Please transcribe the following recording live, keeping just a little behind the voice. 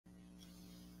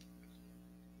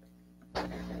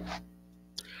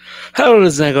Hello,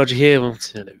 this is Nukes here. Welcome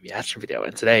to the reaction video,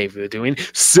 and today we're doing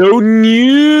Nukes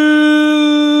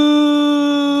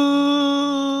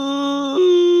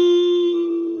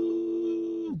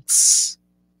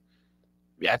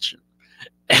reaction.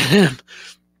 And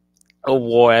oh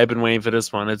boy, I've been waiting for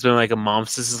this one. It's been like a month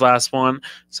since his last one,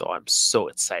 so I'm so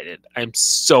excited. I'm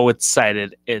so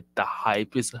excited. The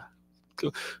hype is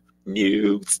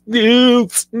Nukes.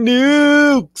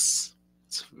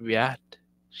 Let's react,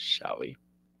 shall we?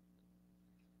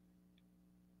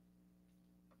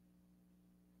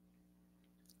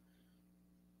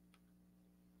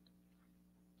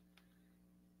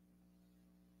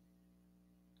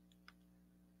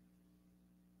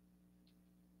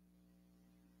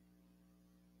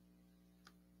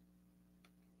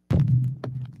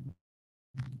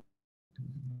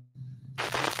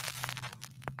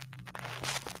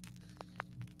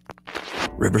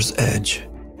 River's Edge.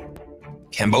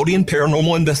 Cambodian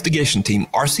paranormal investigation team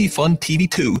RC Fun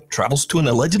TV2 travels to an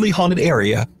allegedly haunted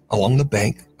area along the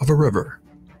bank of a river.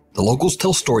 The locals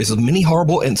tell stories of many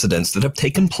horrible incidents that have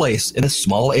taken place in a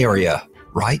small area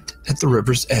right at the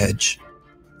river's edge.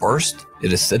 First,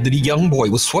 it is said that a young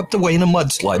boy was swept away in a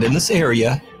mudslide in this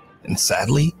area, and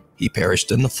sadly, he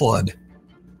perished in the flood.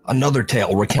 Another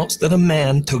tale recounts that a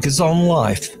man took his own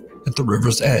life at the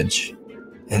river's edge.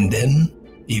 And then,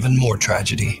 even more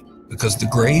tragedy, because the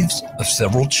graves of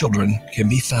several children can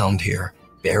be found here,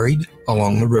 buried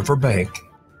along the river bank.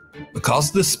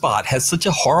 Because this spot has such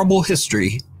a horrible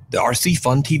history, the RC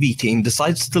Fun TV team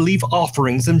decides to leave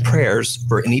offerings and prayers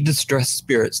for any distressed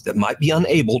spirits that might be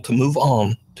unable to move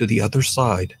on to the other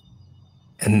side.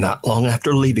 And not long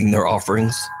after leaving their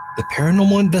offerings, the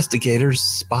paranormal investigators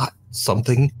spot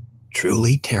something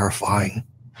truly terrifying.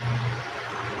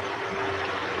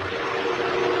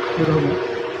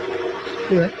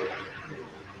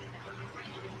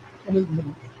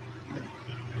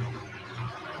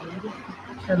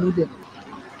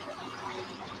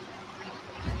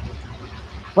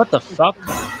 What the fuck?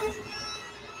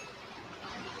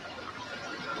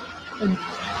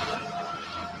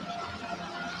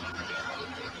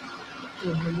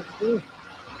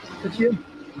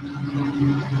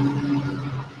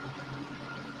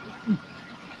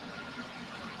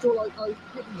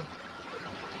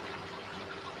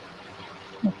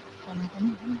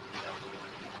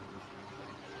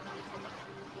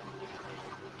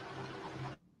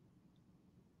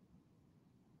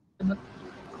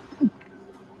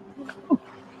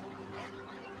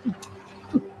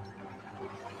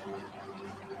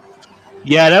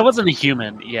 Yeah, that wasn't a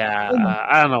human. Yeah,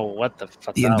 I don't know what the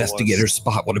fuck. The investigators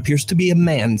spot what appears to be a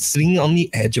man sitting on the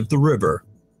edge of the river,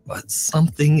 but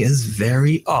something is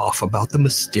very off about the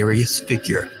mysterious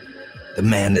figure. The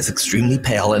man is extremely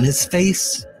pale and his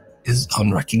face is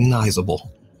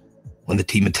unrecognizable. When the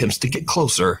team attempts to get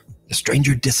closer, the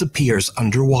stranger disappears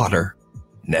underwater,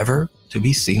 never to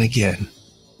be seen again.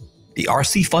 The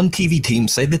RC Fun TV team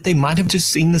say that they might have just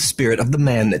seen the spirit of the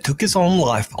man that took his own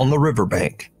life on the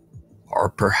riverbank, or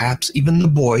perhaps even the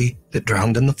boy that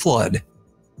drowned in the flood.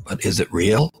 But is it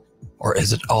real, or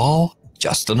is it all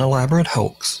just an elaborate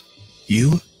hoax?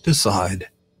 You decide.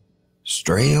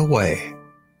 Stray away.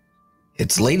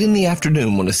 It's late in the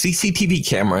afternoon when a CCTV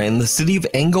camera in the city of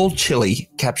Angol, Chile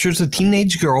captures a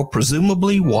teenage girl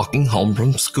presumably walking home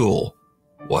from school.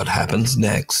 What happens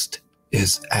next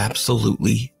is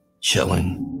absolutely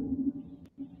chilling.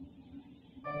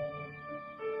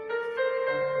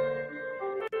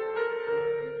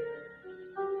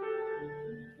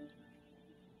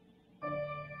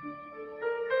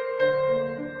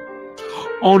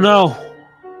 Oh no!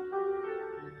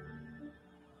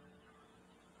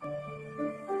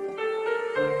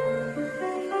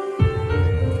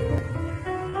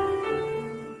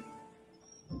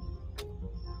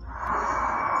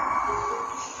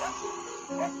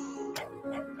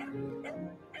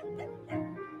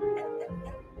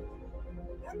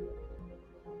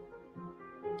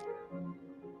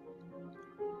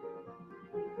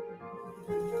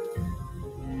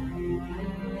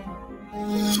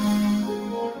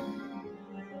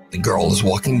 The girl is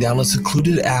walking down a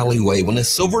secluded alleyway when a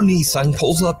silver Nissan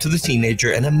pulls up to the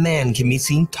teenager and a man can be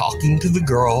seen talking to the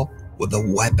girl with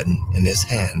a weapon in his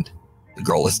hand. The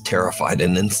girl is terrified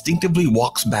and instinctively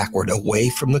walks backward away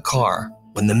from the car.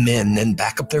 When the men then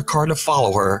back up their car to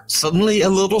follow her, suddenly a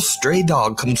little stray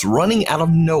dog comes running out of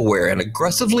nowhere and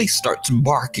aggressively starts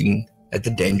barking at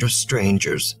the dangerous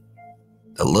strangers.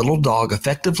 The little dog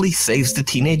effectively saves the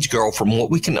teenage girl from what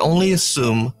we can only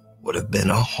assume would have been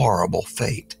a horrible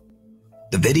fate.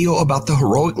 The video about the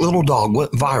heroic little dog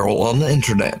went viral on the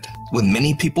internet, with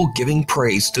many people giving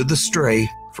praise to the stray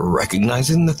for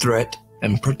recognizing the threat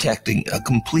and protecting a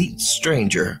complete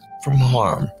stranger from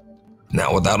harm.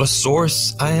 Now, without a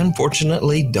source, I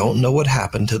unfortunately don't know what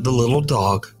happened to the little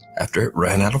dog after it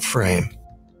ran out of frame.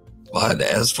 But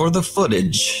as for the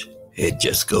footage, it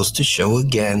just goes to show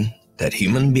again that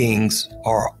human beings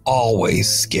are always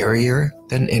scarier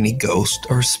than any ghost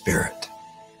or spirit.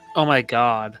 Oh my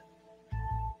god.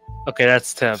 Okay,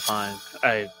 that's terrifying.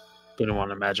 I wouldn't want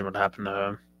to imagine what happened to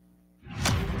her.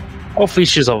 Hopefully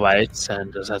she's alright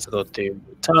and just has to go through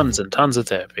tons and tons of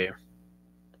therapy.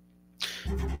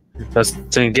 The first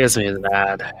thing it gives me is an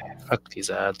ad. Fuck these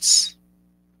ads.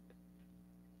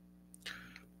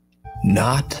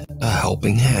 Not a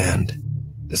helping hand.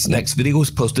 This next video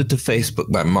was posted to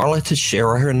Facebook by Marla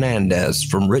Teixeira Hernandez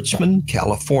from Richmond,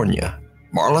 California.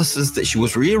 Marla says that she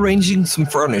was rearranging some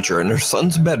furniture in her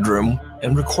son's bedroom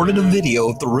and recorded a video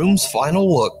of the room's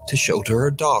final look to show to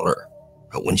her daughter.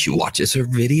 But when she watches her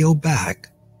video back,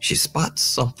 she spots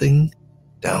something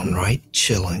downright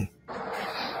chilling.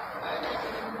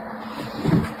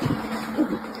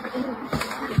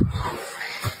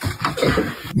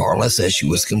 Marla says she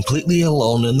was completely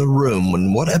alone in the room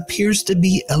when what appears to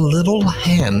be a little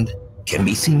hand can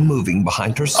be seen moving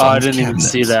behind her son's Oh, I didn't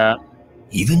cabinets. even see that.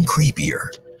 Even creepier,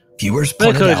 viewers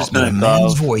pointed out that a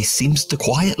man's voice seems to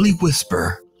quietly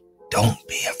whisper, "Don't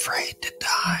be afraid to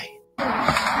die."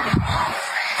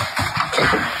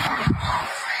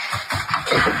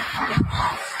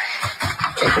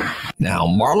 Now,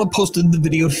 Marla posted the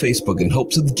video to Facebook in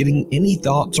hopes of getting any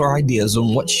thoughts or ideas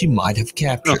on what she might have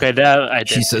captured. Okay, that I did.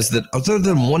 She says that other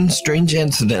than one strange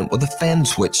incident with a fan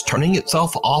switch turning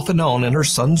itself off and on in her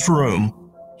son's room,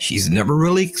 she's never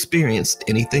really experienced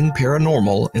anything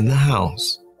paranormal in the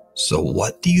house. So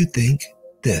what do you think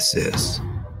this is?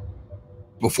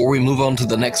 Before we move on to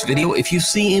the next video, if you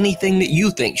see anything that you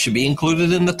think should be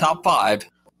included in the top 5,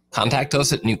 contact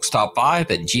us at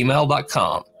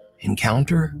nukestop5@gmail.com.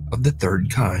 Encounter of the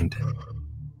third kind.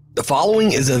 The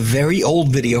following is a very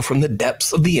old video from the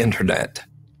depths of the internet.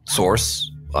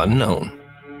 Source unknown.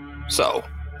 So,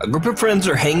 a group of friends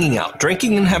are hanging out,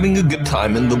 drinking and having a good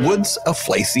time in the woods of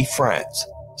Flacy, France.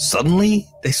 Suddenly,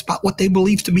 they spot what they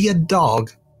believe to be a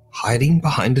dog hiding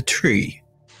behind a tree.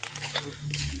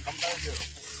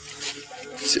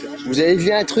 Vous avez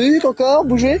vu un truc encore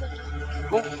bouger?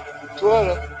 Bon, toi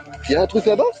là. Il y a un truc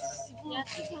là-bas?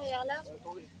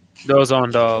 Those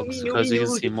aren't dogs, because you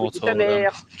can see multiple of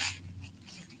them.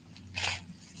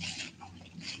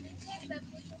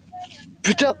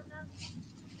 Putain!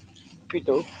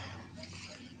 Plutôt.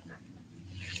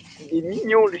 Il est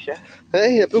mignon le chat.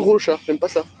 Ouais, il est un peu gros le chat, j'aime pas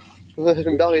ça. Ouais, je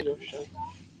vais me barrer.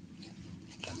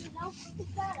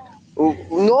 Oh,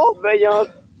 non? Bah il y a un...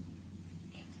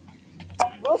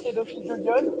 Non, c'est d'office de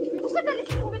gueule. Pourquoi t'as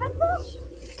laissé tomber la porte?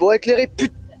 Pour éclairer,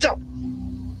 putain!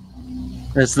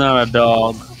 It's not a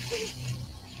dog.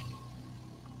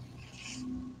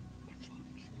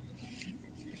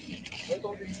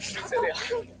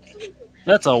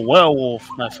 That's a werewolf,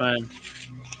 my friend.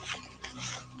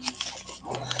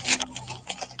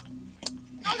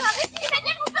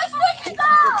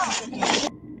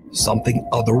 Something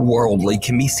otherworldly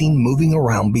can be seen moving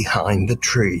around behind the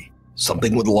tree.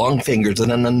 Something with long fingers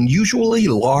and an unusually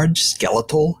large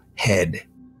skeletal head.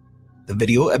 The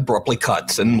video abruptly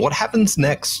cuts, and what happens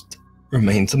next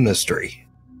remains a mystery.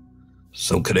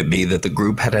 So could it be that the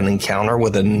group had an encounter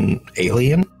with an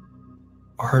alien?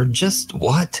 Or just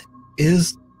what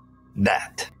is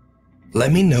that?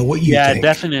 Let me know what you think. Yeah,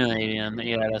 definitely an alien.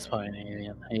 Yeah, that's probably an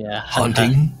alien. Yeah.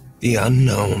 Hunting the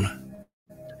unknown.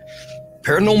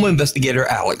 Paranormal investigator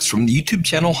Alex from the YouTube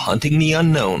channel Hunting the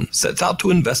Unknown sets out to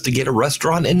investigate a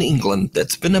restaurant in England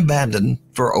that's been abandoned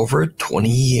for over 20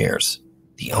 years.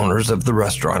 The owners of the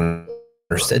restaurant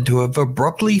are said to have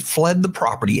abruptly fled the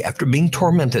property after being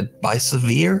tormented by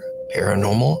severe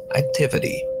paranormal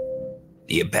activity.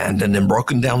 The abandoned and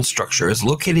broken down structure is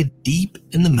located deep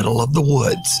in the middle of the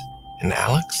woods, and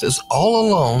Alex is all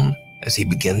alone as he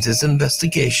begins his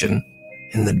investigation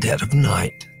in the dead of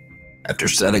night. After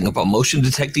setting up a motion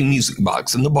detecting music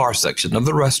box in the bar section of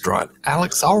the restaurant,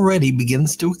 Alex already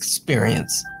begins to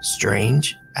experience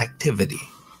strange activity.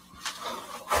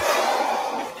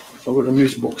 I've got a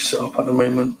music box set up at the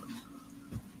moment.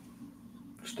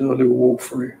 Just doing a little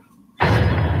walkthrough.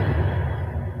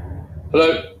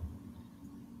 Hello?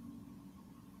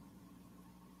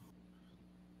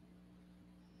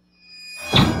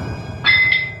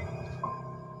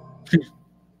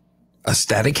 A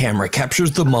static camera captures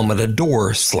the moment a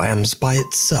door slams by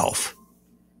itself.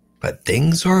 But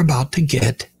things are about to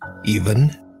get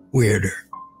even weirder.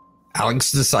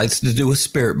 Alex decides to do a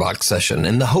spirit box session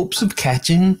in the hopes of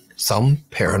catching some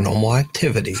paranormal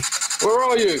activity. Where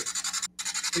are you?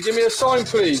 You give me a sign,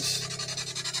 please.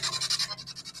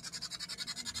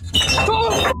 Oh,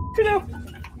 f***ing hell.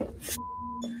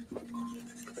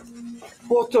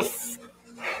 What the f...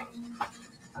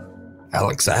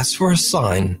 Alex asks for a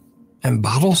sign, and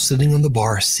bottles sitting on the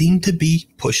bar seem to be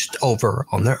pushed over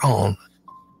on their own.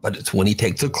 But it's when he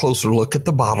takes a closer look at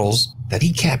the bottles that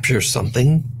he captures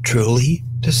something truly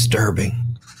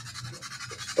disturbing.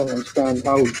 I don't understand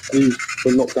how these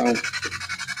were knocked down.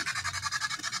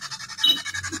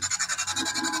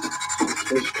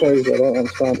 It's crazy, I don't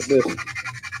understand this.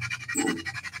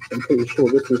 I'm pretty sure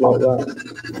this is like that.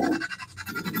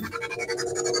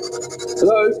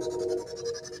 Hello?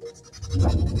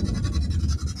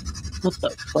 What the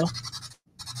fuck?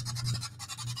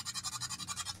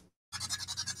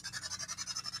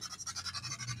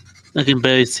 I can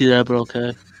barely see that, but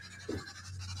okay.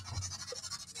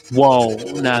 Whoa,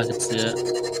 now I can see it.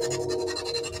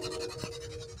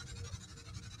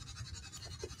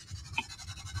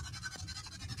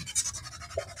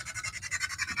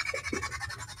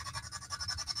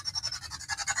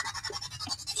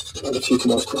 Let's see too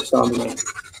much sound in there.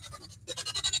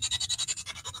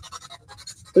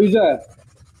 Who's there?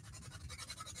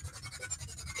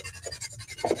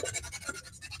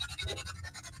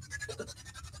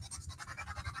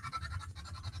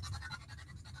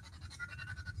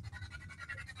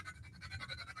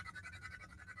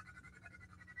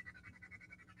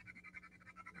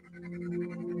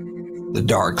 The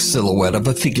dark silhouette of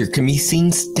a figure can be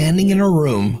seen standing in a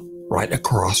room right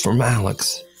across from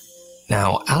Alex.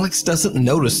 Now, Alex doesn't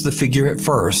notice the figure at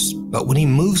first, but when he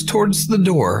moves towards the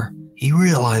door, he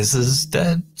realizes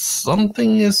that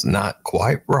something is not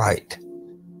quite right.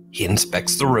 He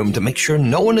inspects the room to make sure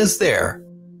no one is there,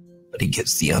 but he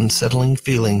gets the unsettling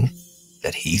feeling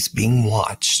that he's being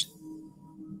watched.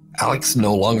 Alex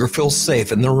no longer feels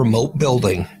safe in the remote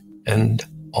building and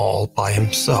all by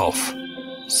himself.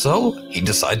 So he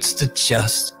decides to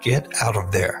just get out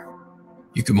of there.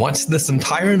 You can watch this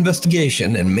entire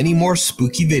investigation and many more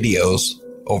spooky videos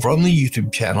over on the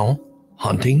YouTube channel,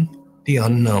 Hunting the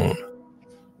Unknown.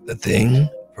 The Thing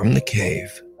from the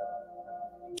Cave.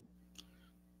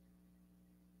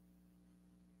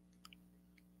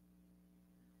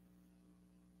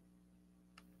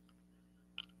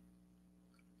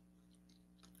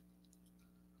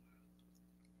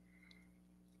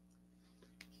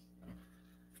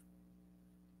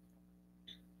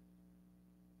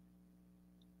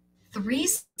 Three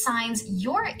signs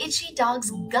your itchy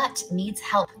dog's gut needs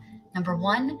help. Number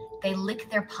 1, they lick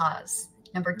their paws.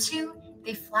 Number 2,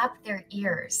 they flap their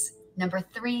ears. Number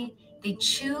 3, they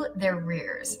chew their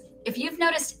rears. If you've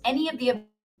noticed any of the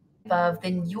above,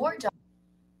 then your dog...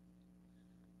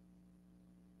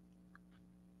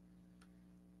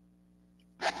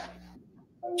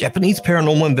 Japanese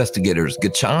paranormal investigators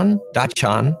Gachan,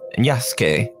 Dachan, and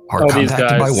Yasuke are these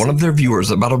contacted by guys. one of their viewers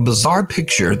about a bizarre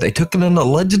picture they took in an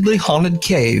allegedly haunted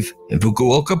cave in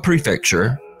Fukuoka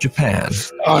Prefecture, Japan.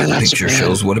 Oh, The picture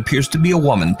shows what appears to be a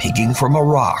woman peeking from a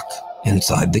rock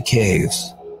inside the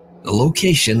caves. The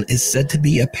location is said to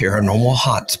be a paranormal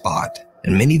hotspot,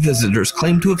 and many visitors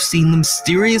claim to have seen the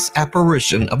mysterious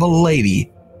apparition of a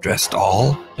lady dressed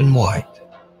all in white.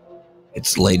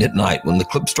 It's late at night when the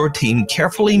clip store team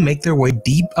carefully make their way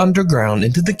deep underground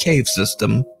into the cave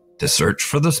system to search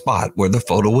for the spot where the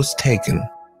photo was taken.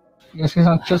 安助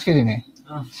さん気をつけてね。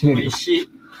滑るよ。石、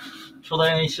巨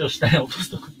大な石を下に落と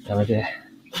すとか。やめて。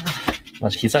マ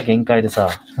ジ膝限界でさ、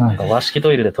なんか和式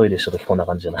トイレでトイレしたときこんな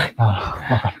感じじゃない？あ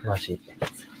あ、わかる。マジ。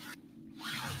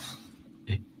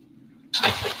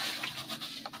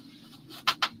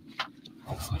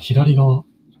左側。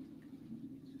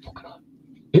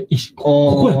え、石、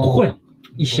ここや、ここや。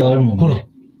石あるもんね。ほ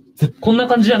ら。こんな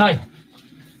感じじゃないの？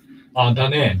あ、だ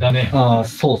ね、だね。ああ、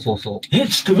そうそうそう。え、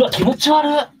ちょっとうわ、気持ち悪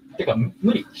い。てか、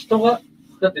無理。人が、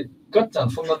だって、ガッチャ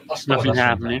ンそんな足とか Nothing 出して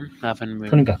ない happening. Nothing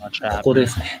とに moving. かく、 Much ここ happening. で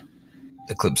すね。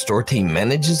The clip store team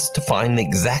manages to find the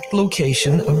exact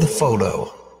location of the photo.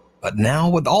 But now,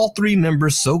 with all three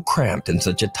members so cramped in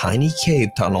such a tiny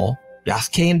cave tunnel,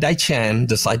 Yasuke and Daichan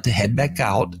decide to head back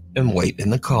out and wait in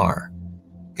the car.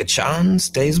 Gachan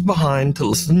stays behind to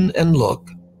listen and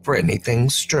look for anything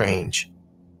strange.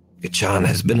 Gachan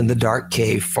has been in the dark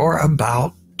cave for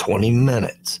about 20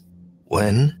 minutes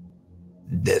when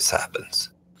this happens.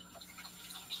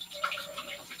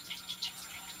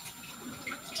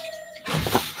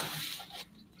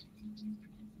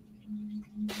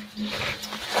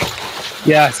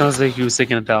 Yeah, it sounds like he was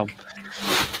taking a dump.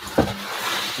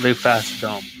 Big fast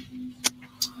dump.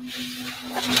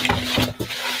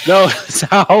 No,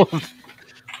 south.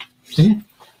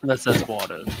 That's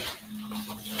water.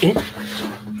 え？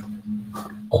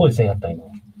こういう線やった今。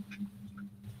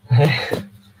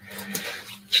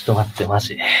ちょっと待って、マ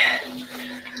ジ。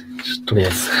とりあ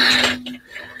えず、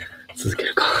続け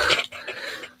るか。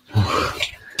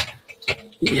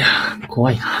いや、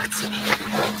怖いな、普通に。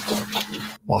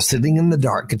While sitting in the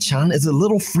dark, Kachan is a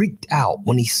little freaked out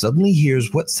when he suddenly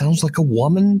hears what sounds like a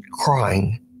woman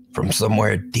crying from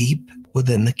somewhere deep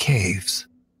within the caves.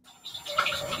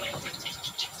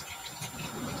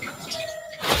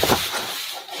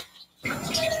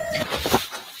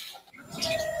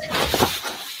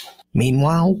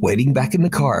 Meanwhile, waiting back in the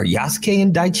car, Yasuke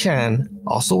and Daichan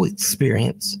also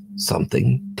experience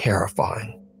something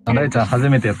terrifying. 大ちゃん初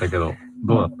めてやったけど、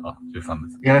どうだった ?13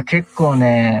 です。いや、結構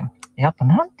ね、やっぱ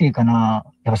なんていうかな、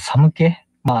やっぱ寒気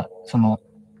まあ、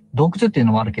洞窟っていう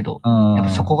のもあるけど、やっ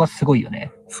ぱそこがすごいよ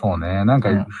ね。そうね。なんか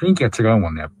雰囲気が違うも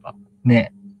んね、やっぱ。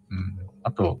ね。うん。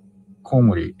あと、コウ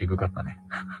モリエグかったね。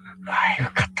あ、よ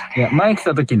かったね。いや、前来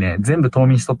た時ね、全部冬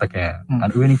眠しとったけん、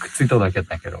上にくっついとるだけやっ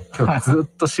たんやけど、今日ずっ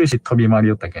と終始飛び回り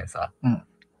よったけんさ、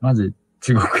マジ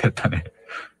地獄やったね。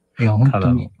いや、本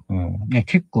当に。いや、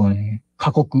結構ね、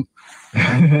過酷。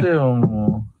なんでよ、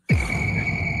もう。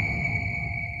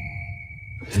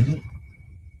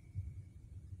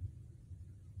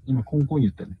今、コンコン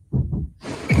言ったよね。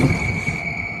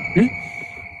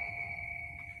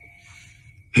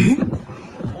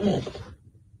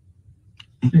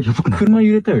やばくない？車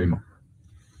揺れたよ、今。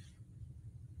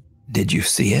Did you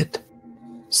see it?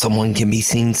 Someone can be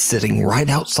seen sitting right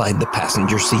outside the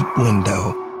passenger seat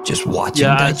window, just watching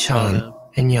Daichan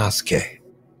and Yasuke.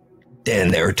 Then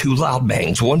there are two loud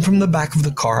bangs, one from the back of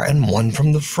the car and one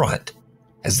from the front.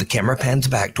 As the camera pans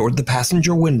back toward the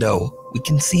passenger window, we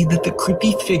can see that the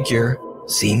creepy figure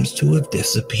seems to have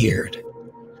disappeared.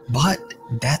 But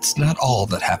that's not all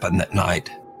that happened that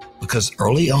night, because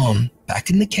early on, back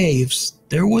in the caves,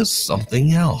 there was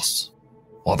something else.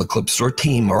 While the Clip Store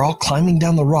team are all climbing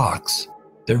down the rocks,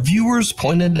 their viewers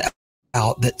pointed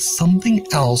out that something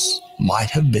else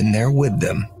might have been there with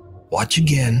them. Watch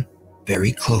again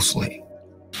very closely.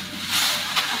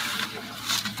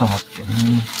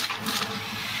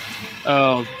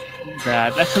 Oh,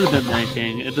 that could have been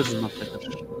anything. It doesn't look like it.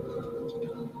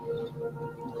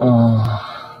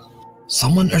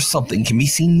 Someone or something can be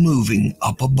seen moving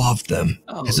up above them,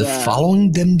 as if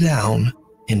following them down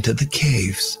into the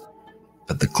caves.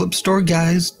 But the Clip Store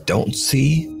guys don't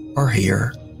see or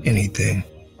hear anything.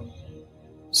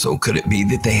 So could it be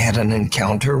that they had an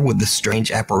encounter with the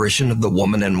strange apparition of the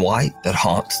woman in white that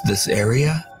haunts this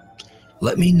area?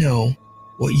 Let me know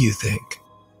what you think.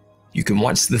 You can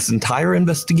watch this entire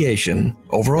investigation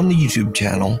over on the YouTube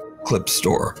channel, Clip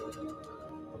Store.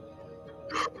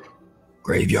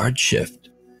 Graveyard Shift.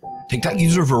 TikTok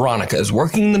user Veronica is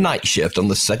working the night shift on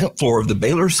the second floor of the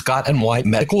Baylor Scott & White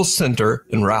Medical Center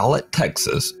in Rowlett,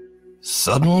 Texas.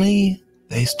 Suddenly,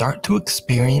 they start to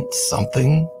experience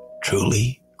something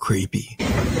truly creepy.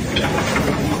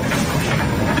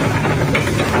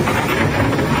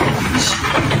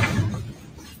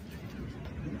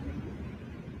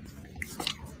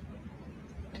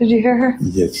 Did you hear her?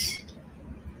 Yes.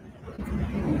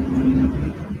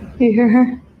 You hear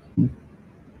her?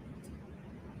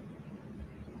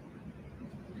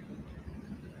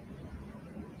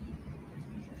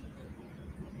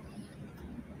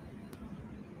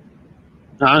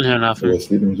 I don't hear nothing. هو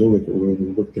سليم جوك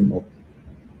ووقت up.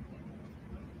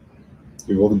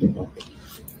 We woke him up.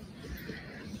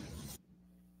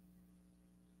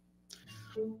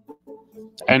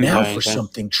 And now for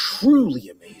something truly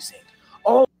amazing.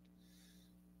 All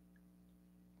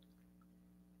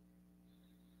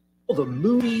the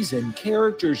movies and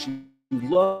characters you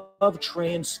love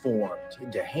transformed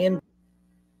into hand.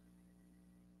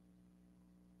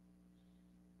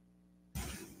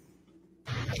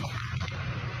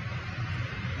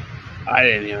 I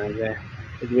didn't hear anything.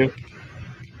 Did you?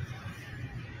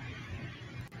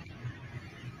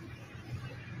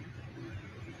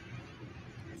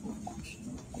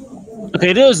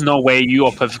 Okay, there's no way you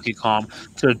are perfectly calm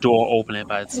to the door opening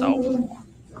by itself.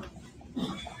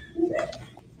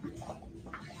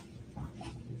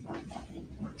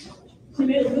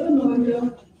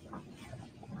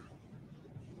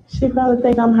 She probably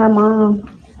think I'm her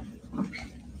mom.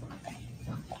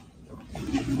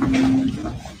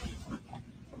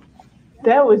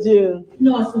 That was you.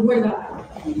 No, I swear to God.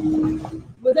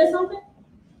 Was that something?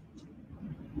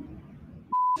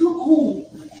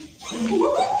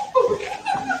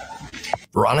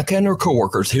 Veronica and her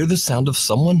coworkers hear the sound of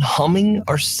someone humming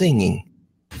or singing.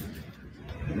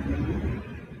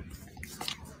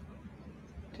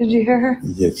 Did you hear her?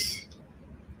 Yes.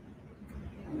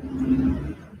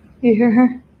 You hear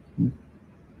her?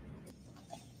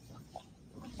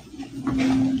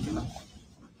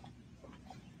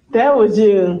 That was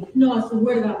you. No, I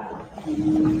swear to God.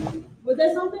 Was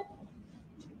that something?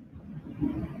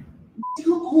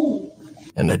 Come home.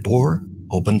 And a door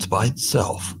opens by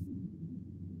itself.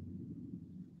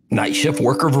 Night shift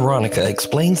worker Veronica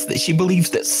explains that she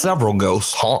believes that several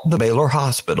ghosts haunt the Baylor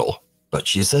hospital, but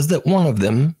she says that one of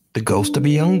them, the ghost of a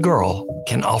young girl,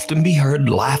 can often be heard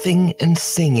laughing and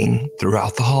singing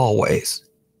throughout the hallways,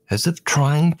 as if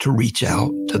trying to reach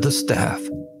out to the staff.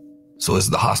 So is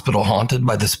the hospital haunted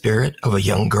by the spirit of a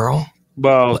young girl?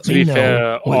 Well, Let to me be know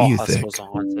fair, what all you hospitals think.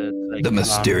 are haunted. Like, The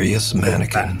mysterious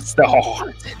mannequin. They're all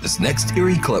haunted. This next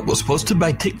eerie clip was posted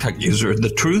by TikTok user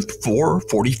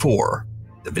TheTruth444.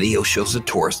 The video shows a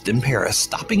tourist in Paris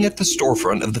stopping at the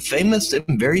storefront of the famous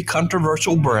and very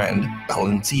controversial brand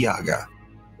Balenciaga.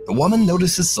 The woman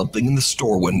notices something in the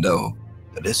store window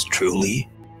that is truly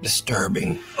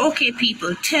disturbing. Okay,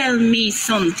 people, tell me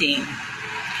something.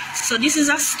 So this is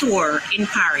a store in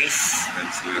Paris.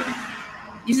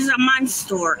 This is a man's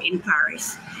store in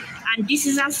Paris. And this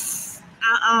is a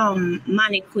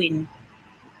mannequin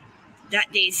that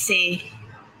they say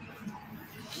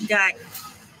that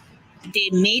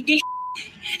they made this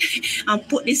and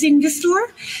put this in the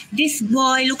store. This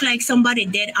boy look like somebody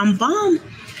dead and bombed.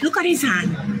 Look at his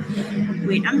hand.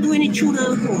 Wait, I'm doing it through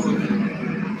the hole.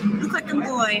 Look at the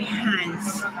boy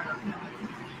hands.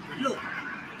 Look,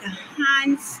 the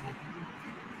hands.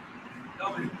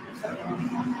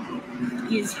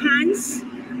 His hands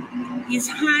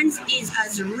is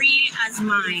as real as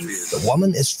mine. The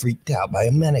woman is freaked out by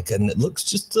a mannequin that looks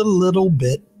just a little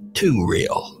bit too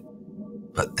real.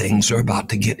 But things are about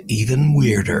to get even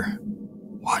weirder.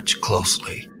 Watch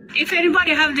closely. If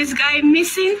anybody have this guy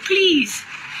missing, please.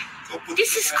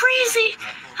 This is crazy.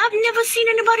 I've never seen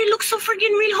anybody look so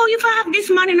friggin' real. How you have this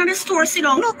man in the store sit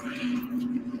down? Look.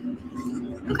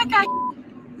 Look at that.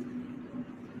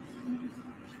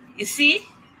 You see?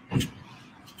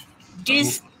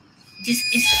 This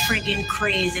is friggin'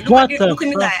 crazy. Look at the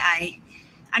guy eye.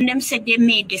 And them said they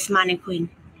made this mannequin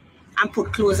and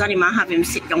put clothes on him and have him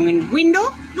sit down in the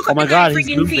window. Look at the guy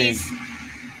friggin' face.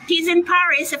 He's in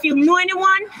Paris. If you know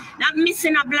anyone that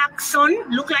missing a black son,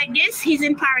 look like this, he's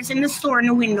in Paris in the store in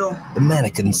the window. The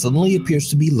mannequin suddenly appears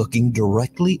to be looking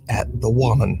directly at the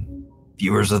woman.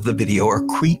 Viewers of the video are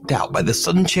creeped out by the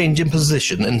sudden change in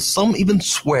position, and some even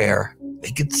swear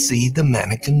they could see the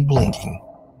mannequin blinking.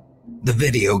 The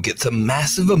video gets a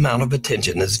massive amount of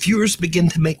attention as viewers begin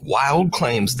to make wild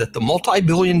claims that the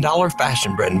multi-billion-dollar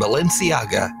fashion brand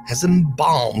Balenciaga has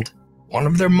embalmed one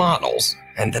of their models,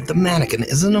 and that the mannequin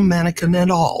isn't a mannequin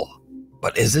at all,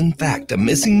 but is in fact a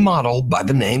missing model by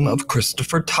the name of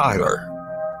Christopher Tyler.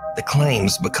 The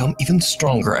claims become even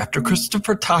stronger after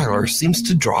Christopher Tyler seems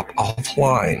to drop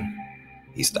offline.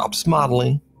 He stops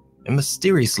modeling, and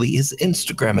mysteriously his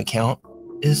Instagram account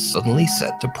is suddenly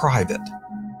set to private.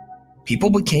 People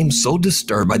became so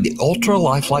disturbed by the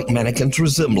ultra-lifelike mannequin's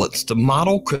resemblance to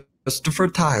model Christopher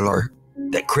Tyler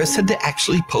that Chris had to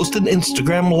actually post an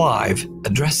Instagram live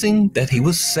addressing that he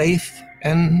was safe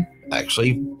and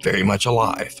actually very much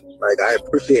alive. Like, I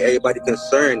appreciate everybody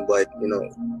concerned, but, you know,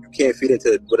 you can't feed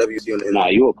into whatever you see on the internet. Nah,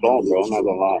 you a clone, bro. I'm not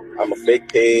gonna lie. I'm a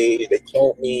fake page. They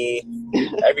cloned me.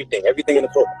 Everything in the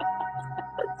book.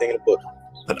 Everything in the book.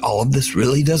 But all of this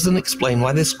really doesn't explain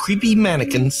why this creepy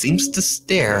mannequin seems to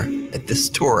stare at this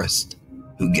tourist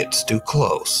who gets too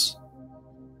close.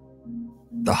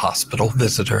 The hospital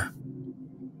visitor.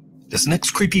 This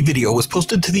next creepy video was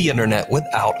posted to the internet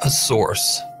without a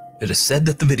source. It is said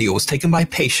that the video was taken by a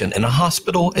patient in a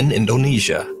hospital in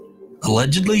Indonesia.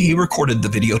 Allegedly, he recorded the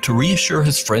video to reassure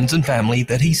his friends and family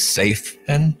that he's safe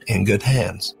and in good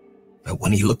hands. But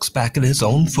when he looks back at his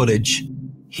own footage,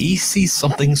 he sees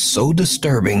something so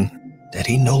disturbing that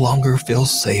he no longer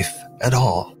feels safe at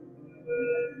all.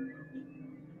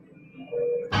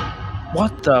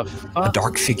 What the fuck? A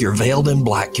dark figure veiled in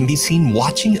black can be seen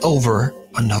watching over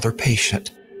another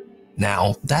patient.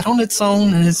 Now, that on its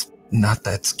own is not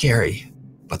that scary,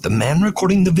 but the man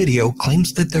recording the video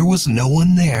claims that there was no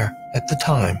one there at the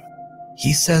time.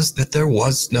 He says that there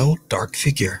was no dark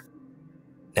figure.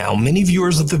 Now, many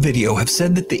viewers of the video have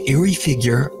said that the eerie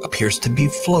figure appears to be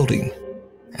floating,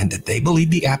 and that they believe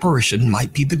the apparition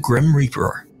might be the Grim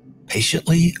Reaper,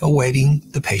 patiently awaiting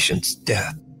the patient's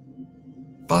death.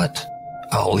 But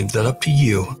I'll leave that up to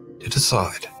you to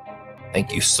decide.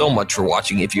 Thank you so much for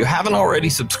watching. If you haven't already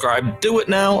subscribed, do it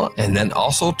now, and then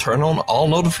also turn on all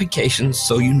notifications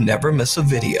so you never miss a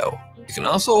video. You can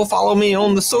also follow me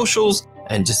on the socials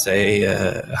and just say,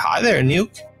 hi there,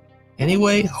 Nuke.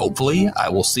 Anyway, hopefully I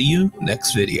will see you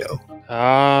next video.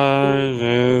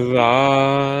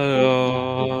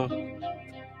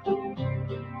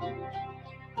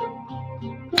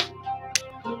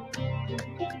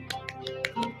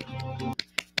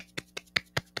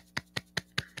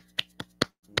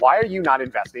 why are you not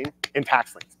investing in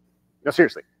tax liens? No,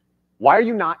 seriously. Why are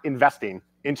you not investing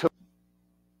into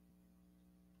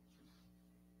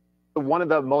one of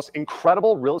the most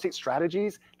incredible real estate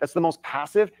strategies that's the most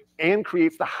passive and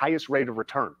creates the highest rate of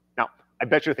return? Now, I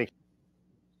bet you're thinking,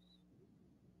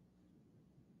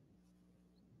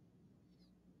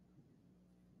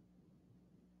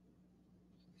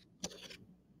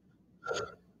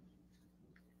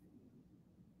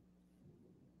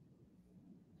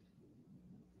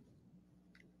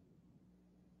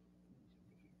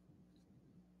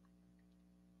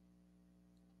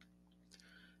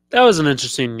 That was an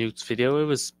interesting Nukes video. It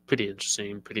was pretty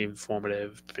interesting, pretty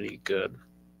informative, pretty good.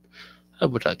 I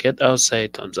would like it. I would say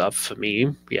thumbs up for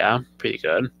me. Yeah, pretty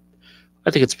good.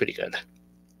 I think it's pretty good.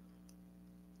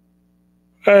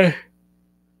 I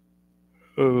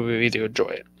really do enjoy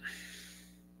it.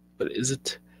 But is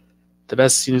it the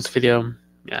best Nukes video?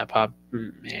 Yeah, probably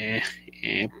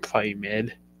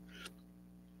mid.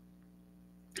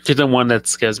 I think the one that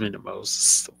scares me the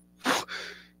most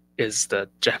is the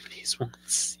Japanese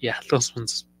ones. Yeah, those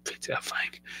ones are pretty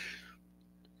terrifying.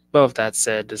 But with that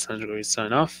said, this is 100 Degrees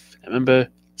sign off. Remember,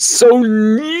 so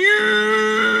nukes.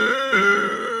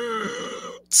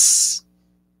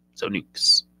 So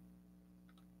nukes.